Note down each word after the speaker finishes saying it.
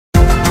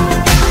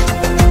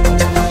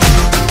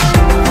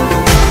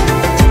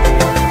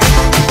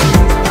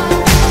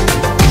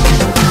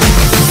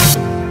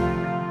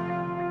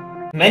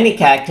many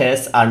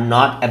characters are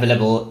not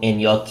available in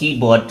your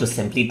keyboard to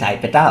simply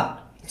type it out.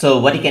 So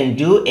what you can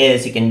do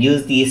is you can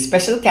use the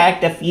special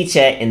character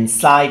feature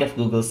inside of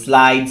Google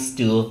Slides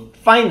to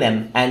find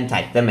them and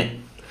type them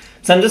in.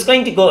 So I'm just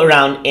going to go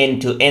around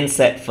into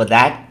Insert for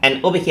that,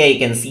 and over here you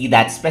can see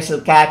that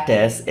special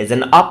characters is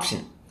an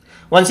option.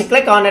 Once you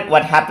click on it,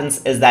 what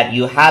happens is that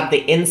you have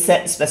the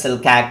Insert Special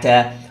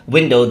Character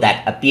window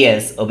that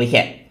appears over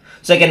here.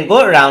 So you can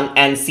go around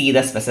and see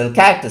the special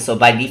character. So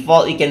by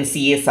default, you can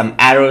see some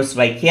arrows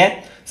right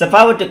here. So if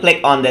I were to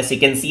click on this, you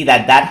can see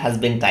that that has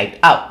been typed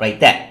out right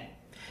there.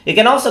 You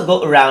can also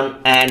go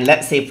around and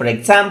let's say, for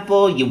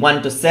example, you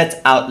want to search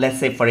out, let's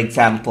say, for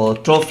example,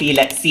 trophy.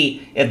 Let's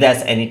see if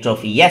there's any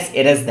trophy. Yes,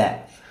 it is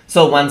there.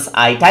 So once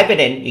I type it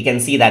in, you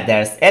can see that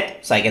there's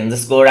it. So I can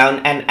just go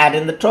around and add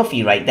in the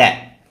trophy right there.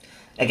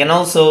 I can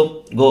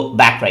also go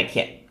back right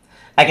here.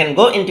 I can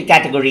go into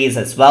categories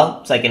as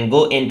well. So I can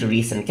go into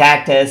recent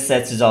characters,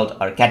 search result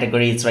or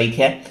categories right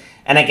here.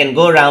 And I can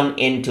go around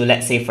into,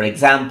 let's say, for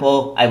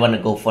example, I want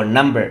to go for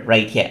number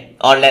right here.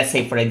 Or let's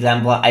say, for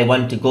example, I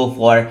want to go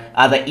for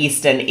other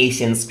Eastern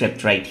Asian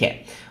script right here.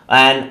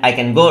 And I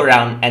can go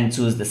around and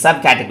choose the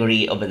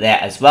subcategory over there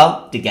as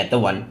well to get the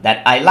one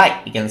that I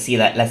like. You can see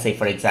that, let's say,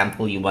 for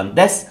example, you want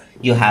this,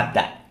 you have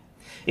that.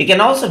 You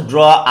can also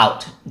draw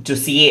out to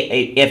see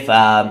if,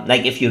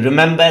 like if you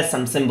remember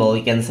some symbol,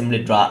 you can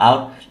simply draw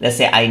out. Let's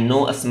say I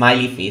know a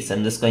smiley face.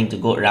 I'm just going to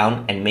go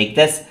around and make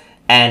this.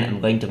 And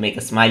I'm going to make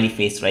a smiley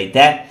face right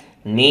there,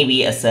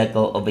 maybe a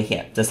circle over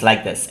here, just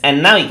like this.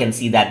 And now you can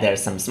see that there are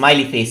some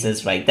smiley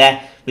faces right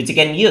there, which you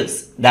can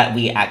use that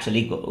we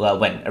actually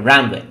went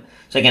around with.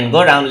 So you can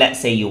go around,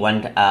 let's say you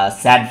want a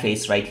sad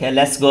face right here.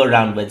 Let's go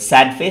around with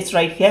sad face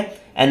right here.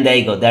 And there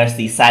you go. There's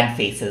the sad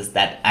faces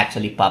that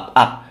actually pop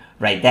up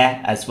right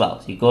there as well.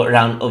 So you go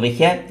around over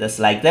here, just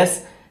like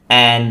this.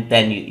 And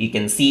then you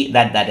can see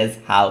that that is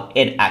how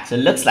it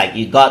actually looks like.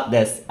 You got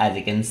this, as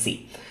you can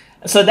see.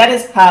 So that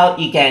is how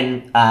you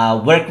can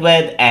work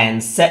with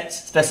and set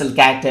special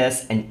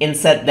characters and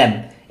insert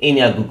them in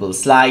your Google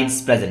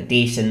Slides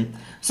presentation.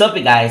 So hope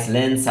you guys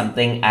learned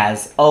something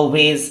as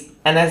always.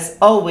 And as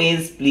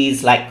always,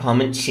 please like,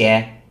 comment,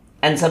 share,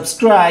 and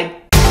subscribe.